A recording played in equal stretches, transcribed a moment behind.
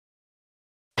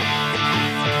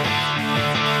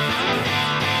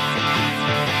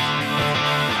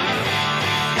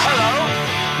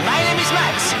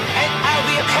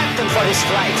for this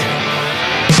flight.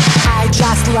 I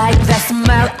just like the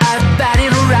smell of body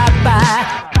rubber.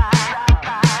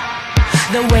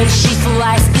 The way she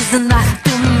flies is enough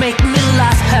to make me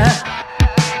love her.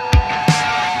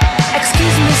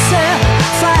 Excuse me, sir,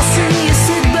 fasten your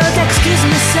seatbelt. Excuse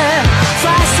me, sir,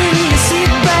 fasten your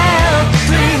seatbelt,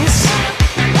 please.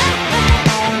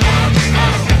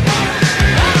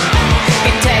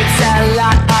 It takes a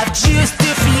lot of juice to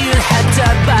fuel her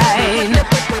turbine.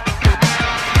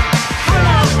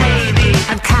 Hello, baby,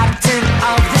 I'm captain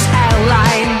of this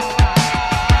airline.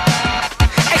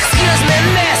 Excuse me,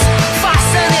 miss,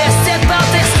 fasten your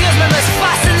seatbelt. Excuse me, miss,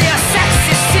 fasten your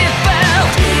sexy seatbelt.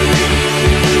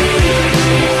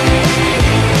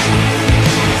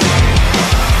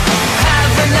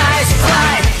 Have a nice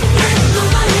flight.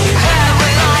 Have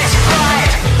a nice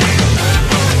flight.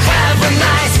 Have a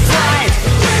nice flight.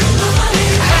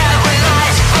 Have a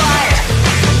nice flight.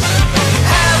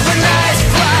 Have a nice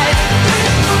flight.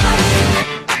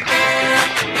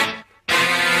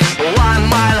 1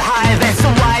 mile high, that's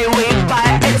why we buy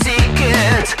a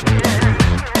ticket.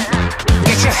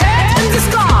 Get your head in the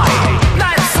sky.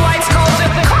 Night flight's called the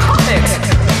cockpit.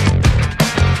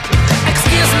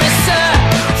 Excuse me, sir,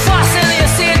 fasten your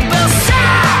seatbelt,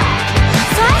 sir.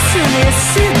 Fasten your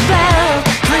seatbelt.